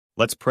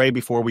Let's pray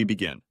before we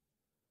begin.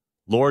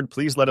 Lord,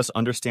 please let us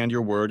understand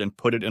your word and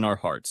put it in our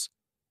hearts.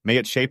 May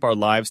it shape our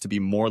lives to be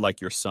more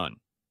like your Son.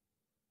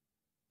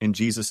 In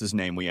Jesus'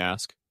 name we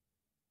ask.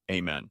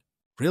 Amen.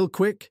 Real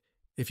quick,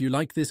 if you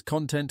like this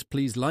content,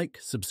 please like,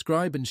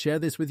 subscribe, and share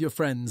this with your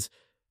friends.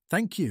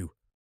 Thank you.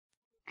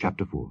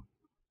 Chapter 4.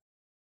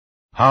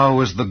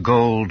 How is the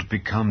gold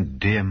become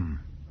dim?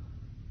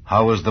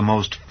 How is the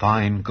most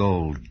fine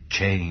gold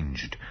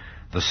changed?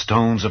 The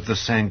stones of the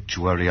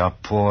sanctuary are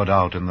poured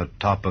out in the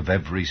top of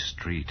every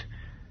street.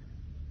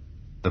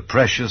 The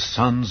precious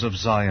sons of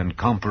Zion,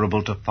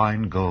 comparable to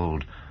fine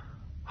gold,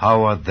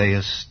 how are they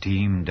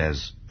esteemed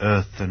as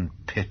earthen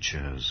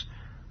pitchers,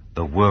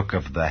 the work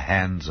of the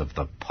hands of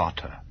the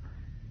potter.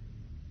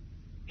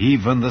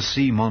 Even the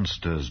sea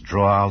monsters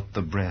draw out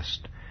the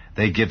breast.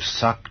 They give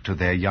suck to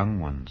their young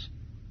ones.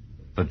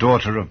 The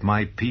daughter of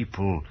my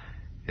people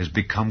is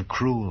become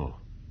cruel,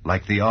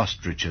 like the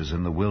ostriches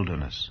in the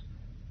wilderness.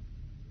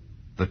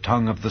 The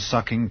tongue of the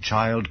sucking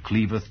child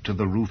cleaveth to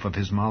the roof of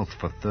his mouth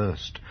for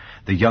thirst.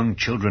 The young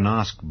children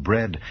ask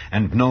bread,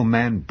 and no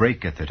man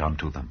breaketh it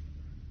unto them.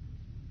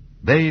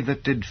 They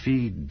that did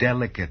feed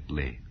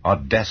delicately are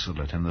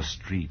desolate in the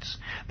streets.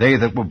 They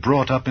that were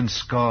brought up in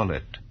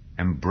scarlet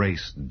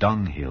embrace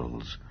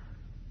dunghills.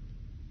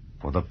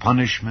 For the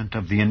punishment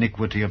of the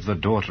iniquity of the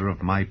daughter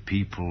of my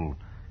people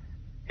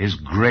is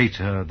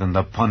greater than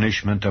the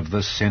punishment of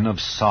the sin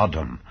of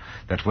Sodom,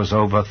 that was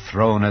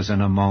overthrown as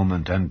in a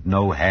moment, and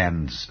no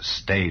hands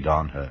stayed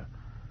on her.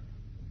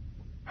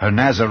 Her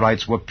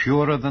Nazarites were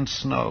purer than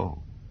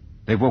snow.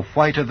 They were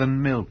whiter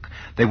than milk.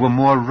 They were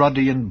more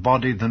ruddy in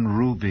body than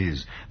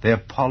rubies. Their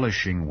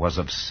polishing was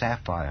of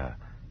sapphire.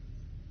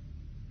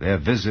 Their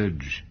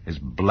visage is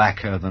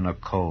blacker than a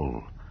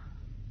coal.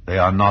 They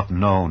are not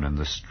known in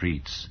the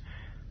streets.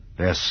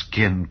 Their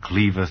skin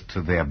cleaveth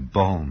to their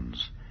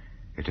bones.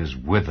 It is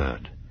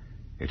withered.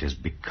 It is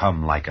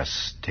become like a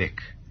stick.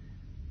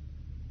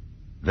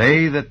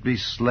 They that be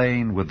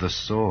slain with the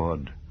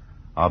sword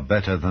are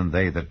better than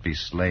they that be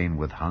slain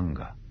with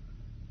hunger.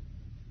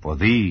 For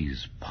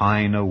these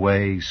pine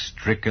away,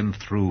 stricken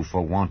through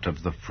for want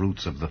of the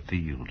fruits of the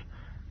field.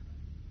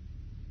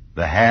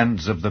 The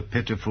hands of the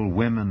pitiful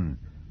women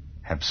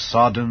have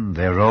sodden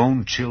their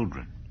own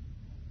children.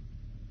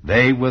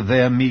 They were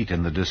their meat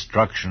in the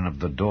destruction of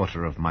the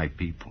daughter of my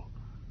people.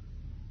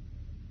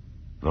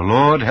 The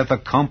Lord hath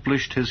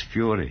accomplished his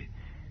fury.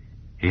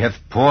 He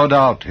hath poured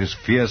out his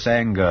fierce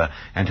anger,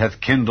 and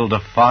hath kindled a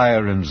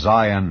fire in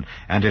Zion,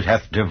 and it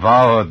hath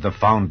devoured the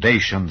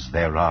foundations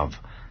thereof.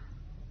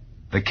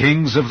 The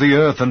kings of the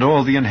earth and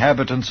all the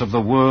inhabitants of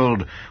the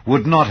world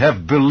would not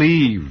have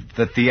believed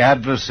that the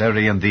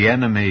adversary and the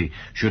enemy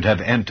should have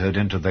entered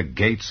into the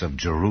gates of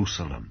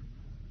Jerusalem.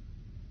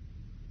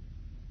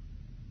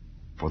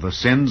 For the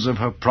sins of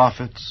her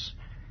prophets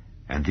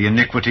and the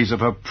iniquities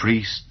of her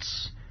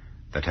priests,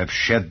 that have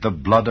shed the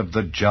blood of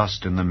the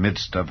just in the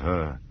midst of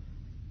her,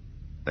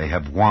 they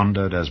have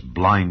wandered as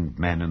blind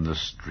men in the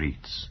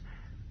streets.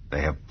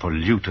 They have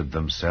polluted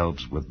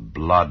themselves with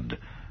blood,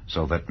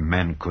 so that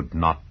men could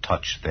not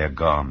touch their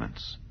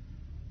garments.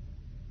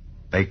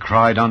 They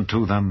cried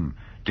unto them,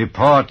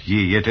 Depart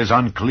ye, it is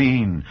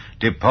unclean.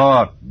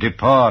 Depart,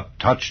 depart,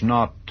 touch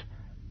not.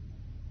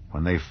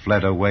 When they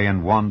fled away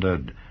and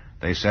wandered,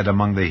 they said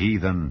among the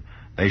heathen,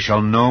 They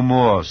shall no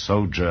more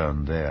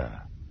sojourn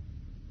there.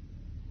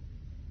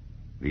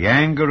 The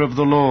anger of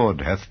the Lord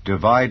hath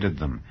divided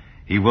them.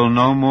 He will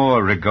no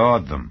more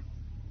regard them.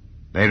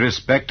 They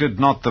respected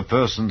not the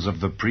persons of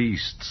the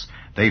priests.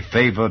 They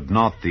favored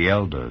not the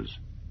elders.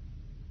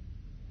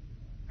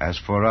 As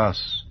for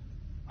us,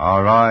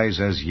 our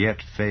eyes as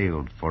yet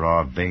failed for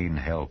our vain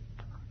help.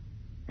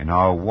 In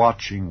our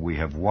watching we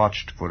have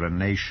watched for a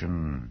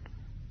nation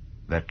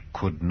that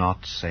could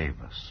not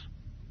save us.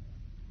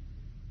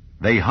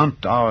 They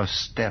hunt our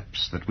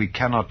steps, that we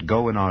cannot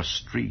go in our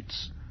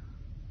streets.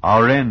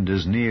 Our end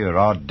is near,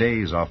 our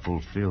days are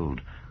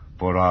fulfilled,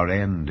 for our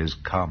end is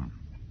come.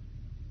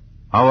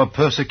 Our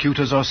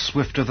persecutors are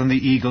swifter than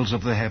the eagles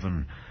of the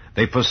heaven.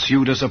 They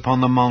pursued us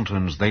upon the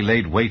mountains, they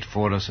laid wait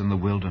for us in the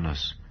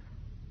wilderness.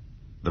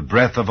 The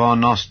breath of our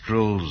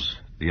nostrils,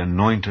 the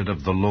anointed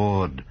of the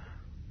Lord,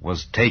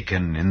 was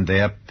taken in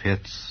their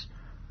pits,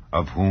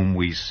 of whom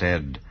we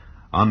said,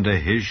 Under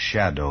his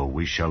shadow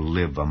we shall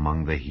live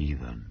among the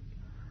heathen.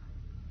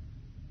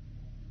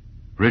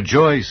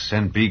 Rejoice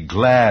and be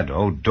glad,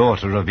 O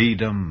daughter of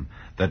Edom,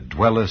 that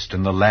dwellest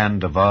in the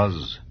land of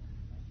Uz.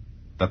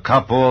 The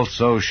cup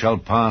also shall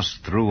pass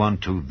through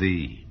unto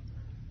thee.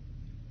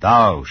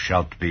 Thou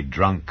shalt be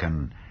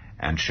drunken,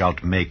 and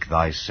shalt make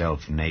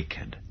thyself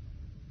naked.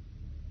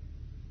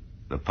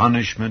 The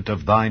punishment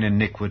of thine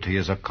iniquity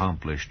is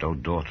accomplished, O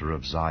daughter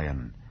of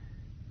Zion.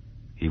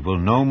 He will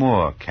no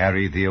more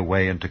carry thee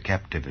away into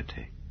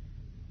captivity.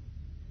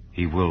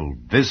 He will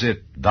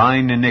visit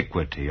thine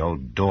iniquity, O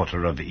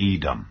daughter of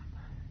Edom.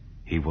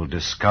 He will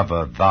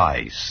discover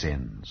thy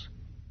sins.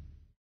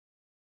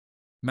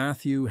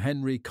 Matthew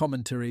Henry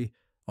Commentary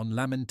on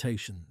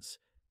Lamentations,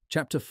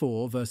 chapter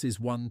 4, verses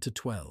 1 to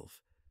 12.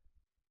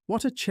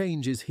 What a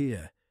change is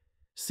here!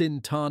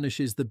 Sin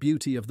tarnishes the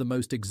beauty of the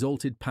most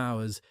exalted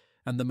powers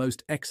and the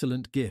most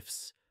excellent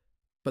gifts.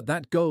 But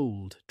that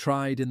gold,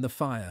 tried in the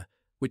fire,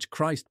 which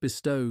Christ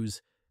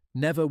bestows,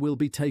 never will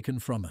be taken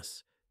from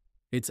us.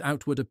 Its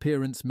outward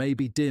appearance may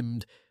be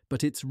dimmed,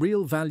 but its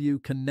real value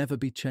can never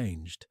be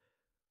changed.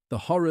 The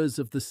horrors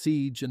of the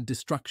siege and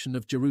destruction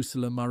of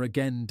Jerusalem are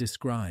again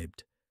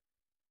described.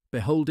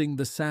 Beholding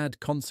the sad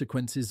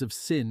consequences of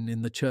sin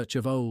in the church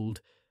of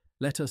old,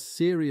 let us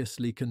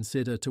seriously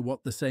consider to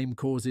what the same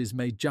causes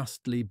may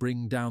justly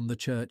bring down the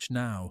church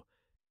now.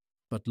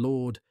 But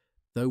Lord,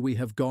 though we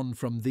have gone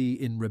from Thee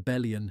in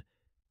rebellion,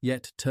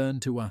 yet turn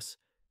to us,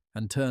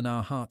 and turn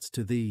our hearts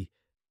to Thee,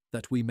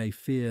 that we may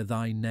fear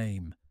Thy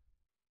name.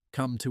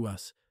 Come to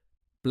us,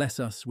 bless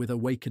us with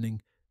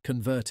awakening,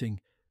 converting,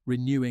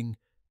 renewing,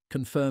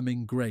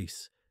 confirming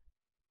grace.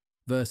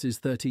 Verses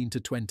 13 to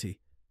 20.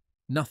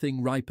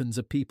 Nothing ripens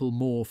a people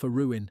more for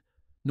ruin,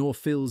 nor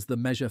fills the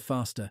measure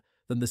faster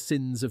than the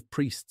sins of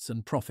priests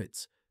and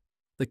prophets.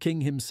 The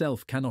king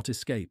himself cannot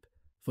escape,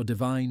 for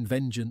divine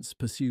vengeance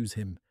pursues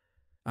him.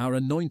 Our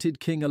anointed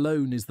king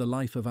alone is the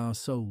life of our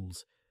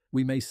souls.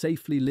 We may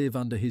safely live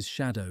under his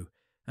shadow,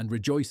 and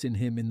rejoice in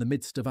him in the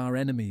midst of our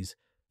enemies,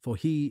 for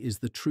he is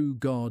the true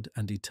God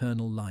and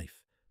eternal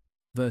life.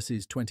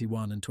 Verses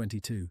 21 and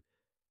 22.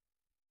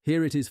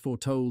 Here it is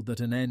foretold that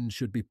an end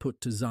should be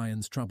put to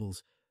Zion's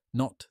troubles,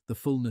 not the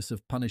fullness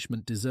of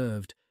punishment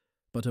deserved,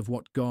 but of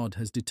what God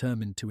has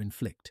determined to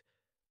inflict.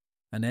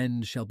 An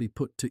end shall be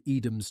put to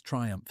Edom's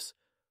triumphs.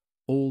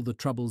 All the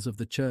troubles of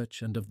the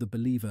church and of the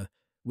believer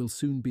will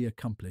soon be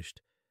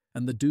accomplished,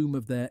 and the doom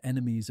of their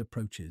enemies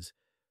approaches.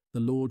 The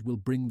Lord will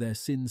bring their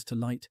sins to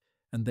light,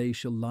 and they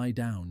shall lie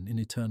down in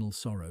eternal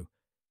sorrow.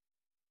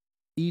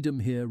 Edom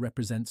here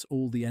represents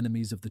all the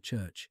enemies of the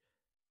church,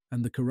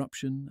 and the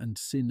corruption and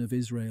sin of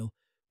Israel,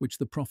 which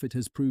the prophet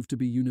has proved to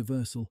be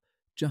universal,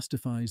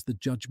 justifies the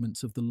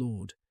judgments of the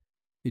Lord.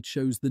 It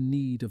shows the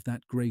need of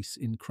that grace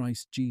in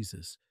Christ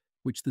Jesus,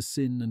 which the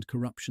sin and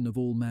corruption of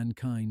all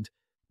mankind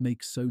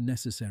makes so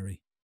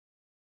necessary.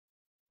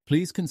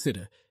 Please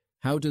consider,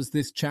 how does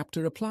this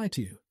chapter apply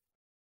to you?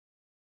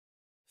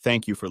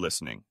 Thank you for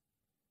listening.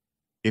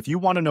 If you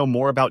want to know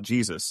more about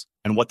Jesus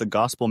and what the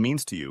gospel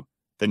means to you,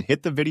 then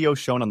hit the video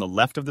shown on the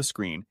left of the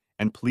screen,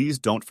 and please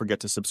don't forget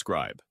to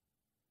subscribe.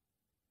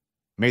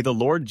 May the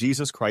Lord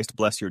Jesus Christ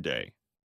bless your day.